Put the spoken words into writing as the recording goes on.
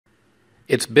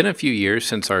It's been a few years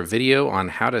since our video on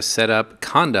how to set up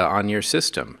Conda on your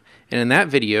system, and in that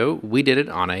video we did it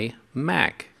on a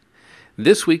Mac.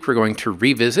 This week we're going to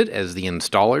revisit as the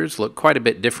installers look quite a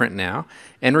bit different now,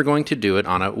 and we're going to do it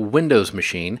on a Windows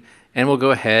machine, and we'll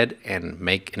go ahead and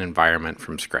make an environment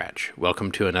from scratch.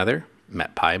 Welcome to another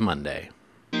MetPy Monday.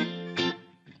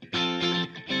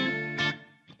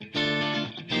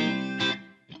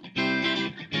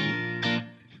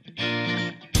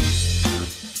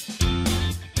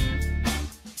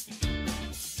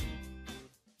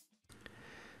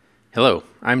 Hello,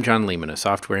 I'm John Lehman, a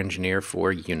software engineer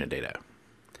for Unidata.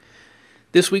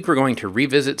 This week we're going to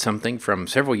revisit something from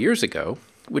several years ago,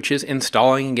 which is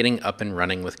installing and getting up and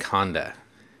running with Conda.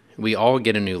 We all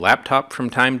get a new laptop from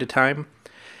time to time,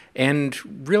 and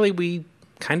really we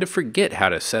kind of forget how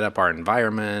to set up our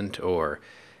environment or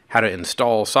how to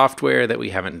install software that we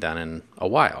haven't done in a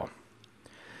while.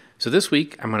 So this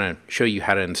week I'm going to show you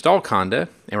how to install Conda,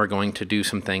 and we're going to do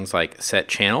some things like set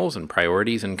channels and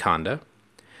priorities in Conda,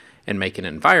 and make an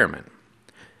environment.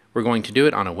 We're going to do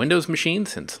it on a Windows machine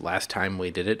since last time we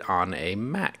did it on a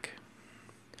Mac.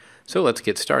 So let's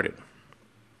get started.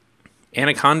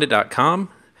 Anaconda.com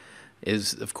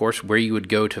is, of course, where you would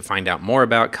go to find out more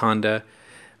about Conda,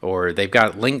 or they've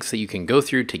got links that you can go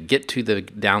through to get to the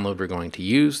download we're going to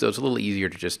use. Though it's a little easier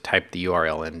to just type the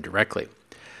URL in directly.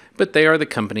 But they are the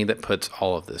company that puts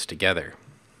all of this together.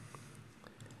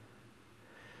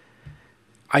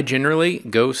 I generally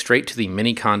go straight to the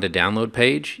Miniconda download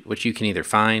page, which you can either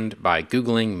find by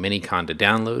Googling Miniconda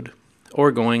download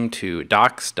or going to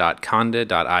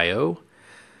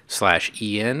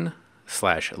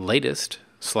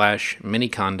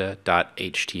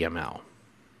docs.conda.io/en/latest/miniconda.html.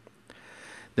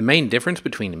 The main difference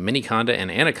between Miniconda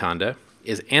and Anaconda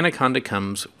is Anaconda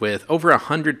comes with over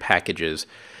 100 packages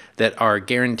that are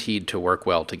guaranteed to work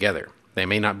well together. They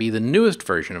may not be the newest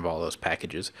version of all those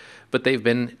packages, but they've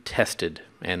been tested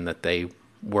and that they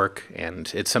work, and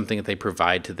it's something that they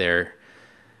provide to their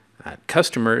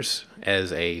customers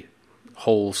as a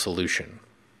whole solution.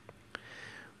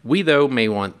 We, though, may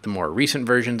want the more recent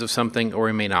versions of something, or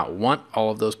we may not want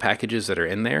all of those packages that are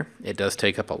in there. It does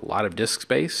take up a lot of disk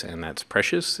space, and that's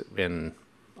precious. And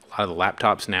a lot of the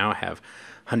laptops now have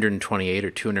 128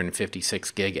 or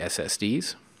 256 gig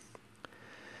SSDs.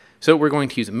 So we're going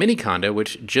to use Miniconda,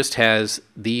 which just has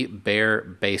the bare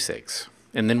basics,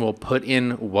 and then we'll put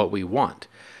in what we want.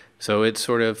 So it's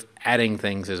sort of adding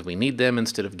things as we need them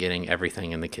instead of getting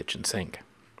everything in the kitchen sink.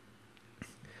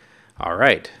 All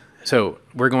right, so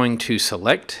we're going to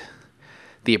select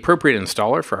the appropriate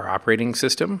installer for our operating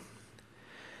system.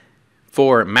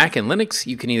 For Mac and Linux,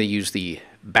 you can either use the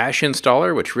Bash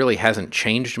installer, which really hasn't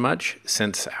changed much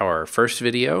since our first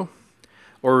video,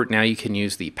 or now you can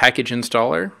use the package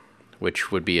installer,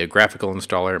 which would be a graphical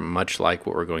installer much like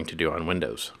what we're going to do on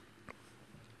Windows.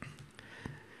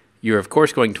 You're of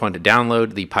course going to want to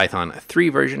download the Python 3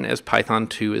 version, as Python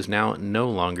 2 is now no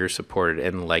longer supported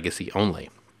in legacy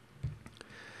only.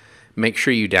 Make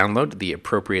sure you download the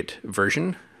appropriate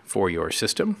version for your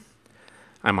system.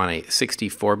 I'm on a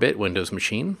 64-bit Windows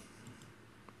machine.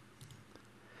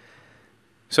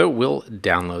 So we'll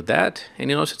download that, and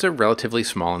you'll notice it's a relatively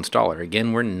small installer.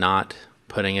 Again, we're not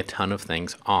putting a ton of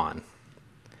things on.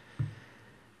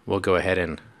 We'll go ahead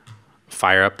and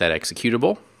fire up that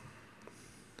executable.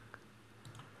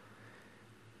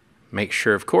 Make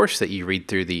sure, of course, that you read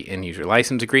through the end user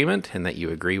license agreement and that you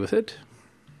agree with it.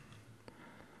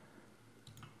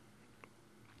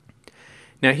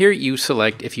 Now here you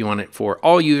select if you want it for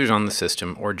all users on the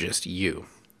system or just you.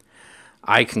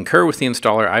 I concur with the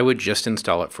installer. I would just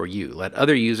install it for you. Let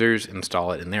other users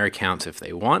install it in their accounts if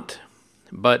they want,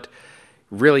 but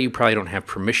really, you probably don't have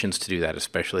permissions to do that,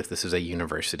 especially if this is a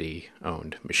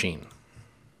university-owned machine.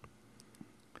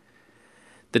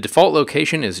 The default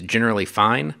location is generally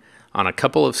fine. On a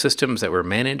couple of systems that were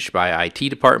managed by IT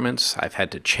departments, I've had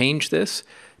to change this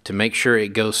to make sure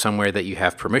it goes somewhere that you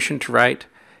have permission to write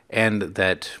and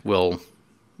that will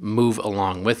move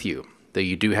along with you. Though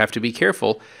you do have to be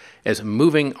careful, as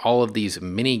moving all of these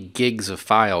many gigs of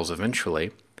files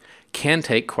eventually can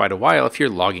take quite a while if you're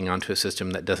logging onto a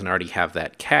system that doesn't already have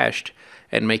that cached,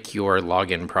 and make your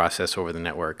login process over the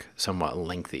network somewhat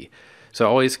lengthy. So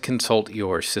always consult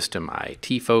your system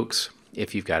IT folks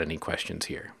if you've got any questions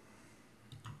here.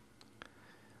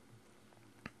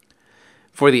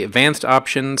 For the advanced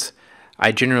options,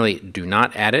 I generally do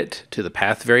not add it to the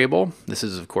path variable. This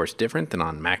is of course different than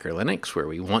on Mac or Linux, where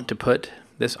we want to put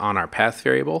this on our path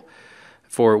variable.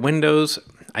 For Windows,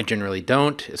 I generally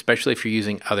don't, especially if you're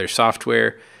using other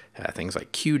software, things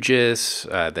like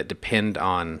QGIS that depend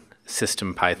on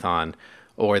system Python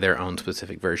or their own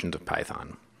specific versions of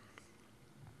Python.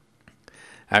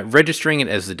 Registering it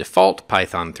as the default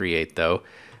Python 3.8, though,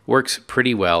 works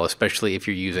pretty well, especially if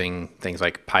you're using things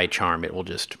like PyCharm. It will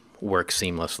just work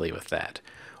seamlessly with that.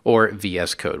 Or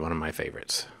VS Code, one of my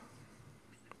favorites.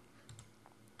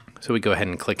 So we go ahead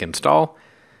and click Install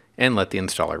and let the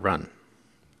installer run.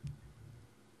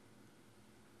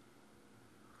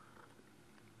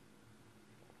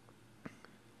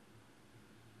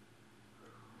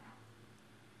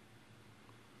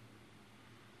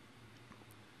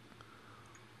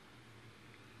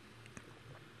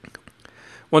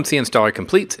 Once the installer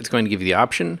completes, it's going to give you the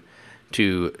option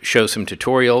to show some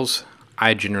tutorials.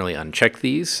 I generally uncheck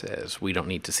these as we don't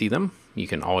need to see them. You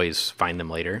can always find them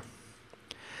later.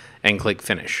 And click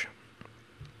Finish.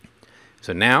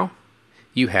 So now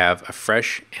you have a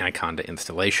fresh Anaconda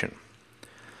installation.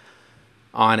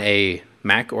 On a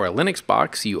Mac or a Linux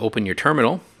box, you open your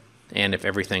terminal, and if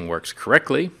everything works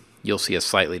correctly, you'll see a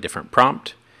slightly different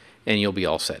prompt, and you'll be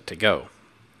all set to go.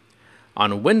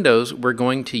 On Windows, we're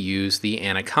going to use the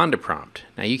Anaconda Prompt.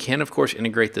 Now you can of course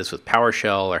integrate this with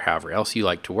PowerShell or however else you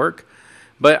like to work,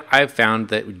 but I've found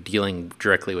that dealing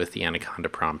directly with the Anaconda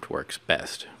Prompt works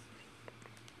best.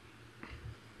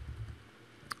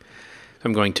 So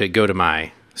I'm going to go to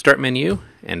my Start menu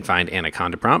and find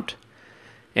Anaconda Prompt,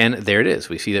 and there it is.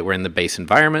 We see that we're in the base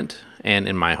environment and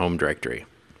in my home directory.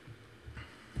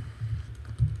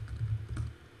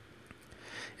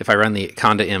 If I run the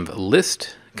conda-env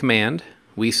list command,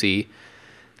 we see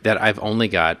that I've only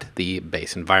got the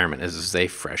base environment. This is a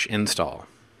fresh install.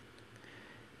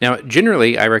 Now,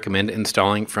 generally, I recommend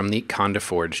installing from the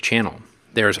Conda-Forge channel.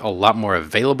 There's a lot more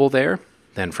available there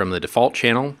than from the default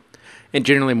channel, and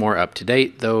generally more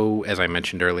up-to-date, though, as I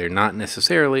mentioned earlier, not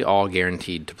necessarily all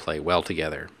guaranteed to play well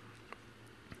together.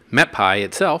 MetPy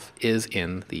itself is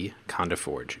in the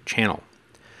Conda-Forge channel.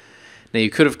 Now, you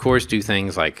could, of course, do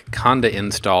things like conda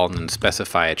install and then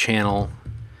specify a channel,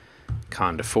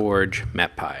 Condaforge,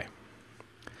 MetPy.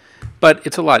 But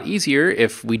it's a lot easier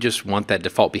if we just want that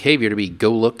default behavior to be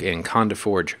go look in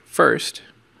Condaforge first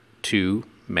to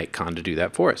make Conda do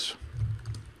that for us.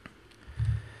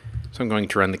 So I'm going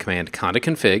to run the command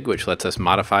conda-config, which lets us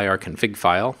modify our config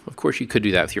file. Of course, you could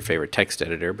do that with your favorite text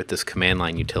editor, but this command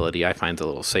line utility I find is a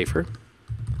little safer.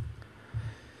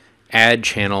 Add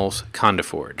channels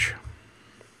Condaforge.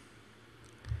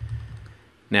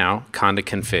 Now,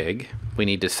 conda-config, we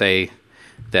need to say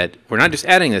that we're not just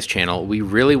adding this channel, we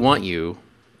really want you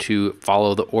to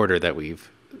follow the order that we've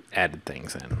added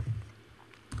things in.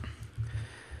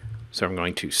 So I'm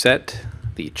going to set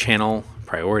the channel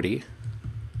priority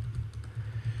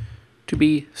to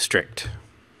be strict.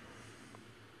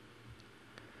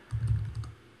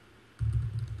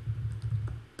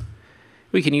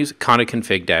 We can use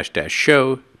conda-config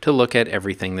 --show to look at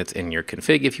everything that's in your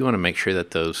config if you want to make sure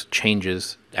that those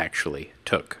changes actually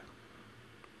took.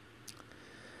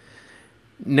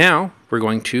 Now we're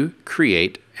going to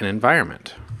create an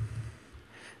environment.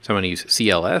 So I'm going to use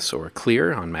CLS or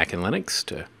clear on Mac and Linux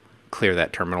to clear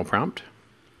that terminal prompt.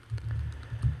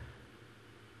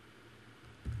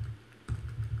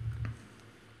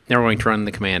 Now we're going to run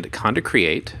the command conda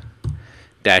create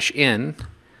 -n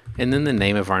and then the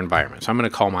name of our environment. So I'm going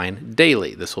to call mine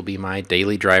daily. This will be my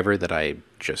daily driver that I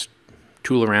just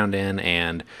tool around in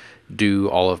and do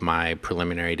all of my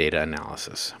preliminary data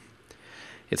analysis.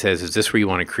 It says, is this where you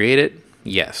want to create it?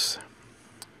 Yes.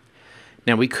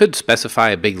 Now we could specify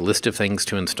a big list of things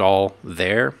to install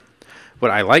there.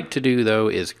 What I like to do though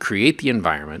is create the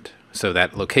environment so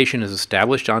that location is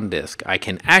established on disk. I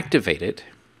can activate it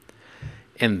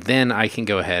and then I can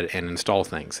go ahead and install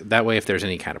things. That way if there's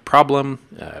any kind of problem,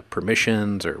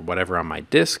 permissions or whatever on my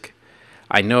disk,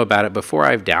 I know about it before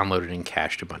I've downloaded and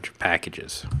cached a bunch of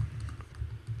packages.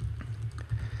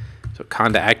 So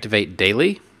conda activate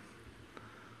daily.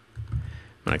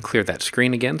 I'm going to clear that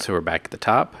screen again so we're back at the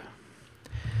top.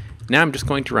 Now I'm just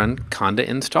going to run conda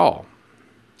install.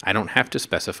 I don't have to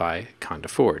specify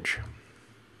Condaforge.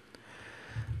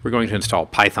 We're going to install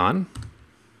Python.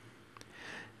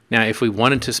 Now if we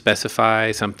wanted to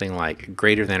specify something like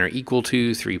greater than or equal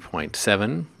to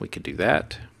 3.7, we could do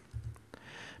that.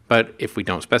 But if we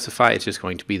don't specify, it's just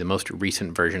going to be the most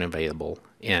recent version available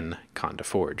in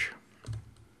Condaforge.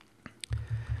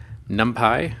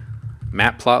 NumPy,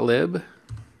 Matplotlib,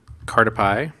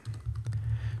 CartaPy,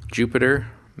 Jupyter,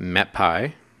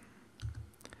 MetPy,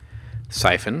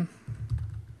 Siphon,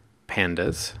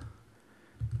 Pandas,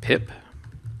 pip,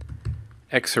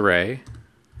 Xarray,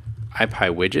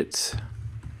 IPyWidgets,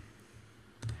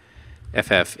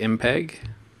 FFmpeg,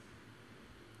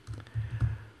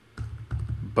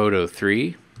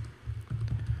 Bodo3,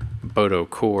 Bodo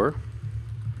Core,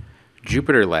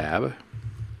 Jupyter Lab,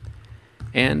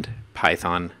 and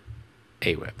Python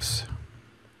awifs.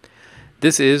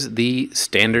 This is the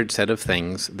standard set of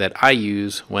things that I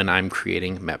use when I'm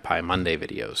creating MetPy Monday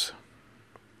videos.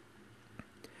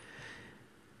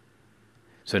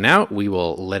 So now we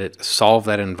will let it solve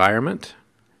that environment,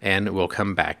 and we'll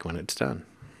come back when it's done.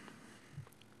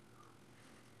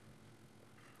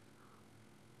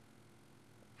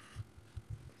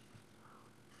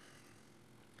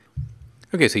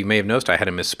 Okay, so you may have noticed I had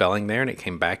a misspelling there, and it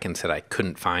came back and said I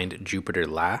couldn't find Jupyter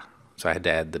La, so I had to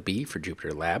add the B for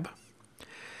Jupyter Lab.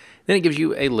 Then it gives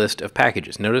you a list of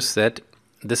packages. Notice that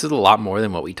this is a lot more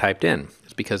than what we typed in.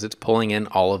 It's because it's pulling in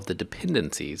all of the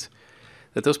dependencies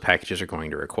that those packages are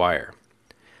going to require.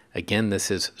 Again,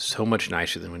 this is so much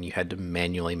nicer than when you had to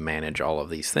manually manage all of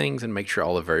these things and make sure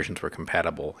all the versions were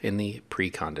compatible in the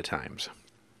pre-Conda times.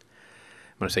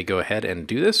 I'm going to say go ahead and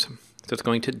do this. So it's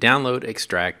going to download,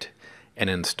 extract, and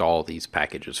install these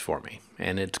packages for me.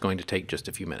 And it's going to take just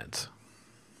a few minutes.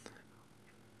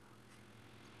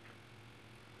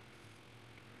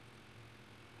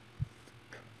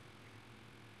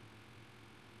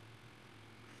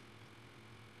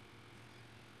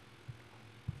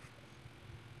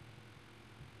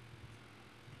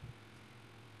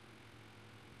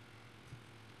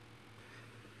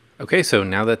 Okay, so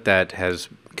now that that has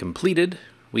completed,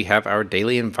 we have our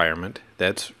daily environment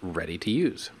that's ready to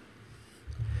use.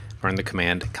 Run the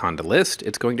command conda list.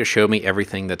 It's going to show me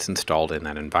everything that's installed in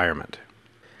that environment.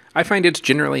 I find it's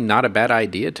generally not a bad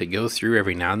idea to go through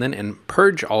every now and then and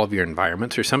purge all of your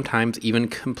environments, or sometimes even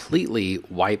completely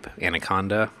wipe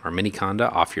Anaconda or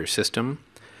Miniconda off your system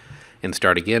and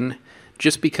start again,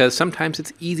 just because sometimes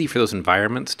it's easy for those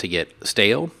environments to get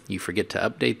stale, you forget to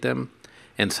update them,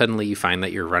 and suddenly you find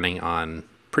that you're running on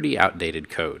pretty outdated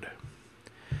code.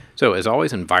 So as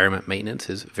always, environment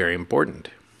maintenance is very important.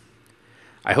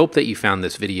 I hope that you found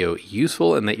this video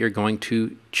useful and that you're going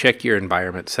to check your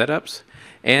environment setups.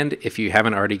 And if you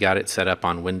haven't already got it set up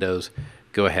on Windows,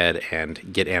 go ahead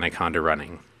and get Anaconda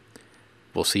running.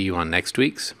 We'll see you on next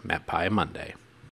week's MetPy Monday.